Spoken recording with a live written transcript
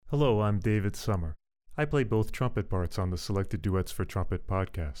Hello, I'm David Summer. I play both trumpet parts on the Selected Duets for Trumpet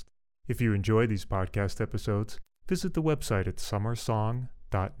podcast. If you enjoy these podcast episodes, visit the website at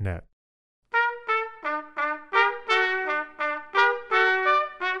summersong.net.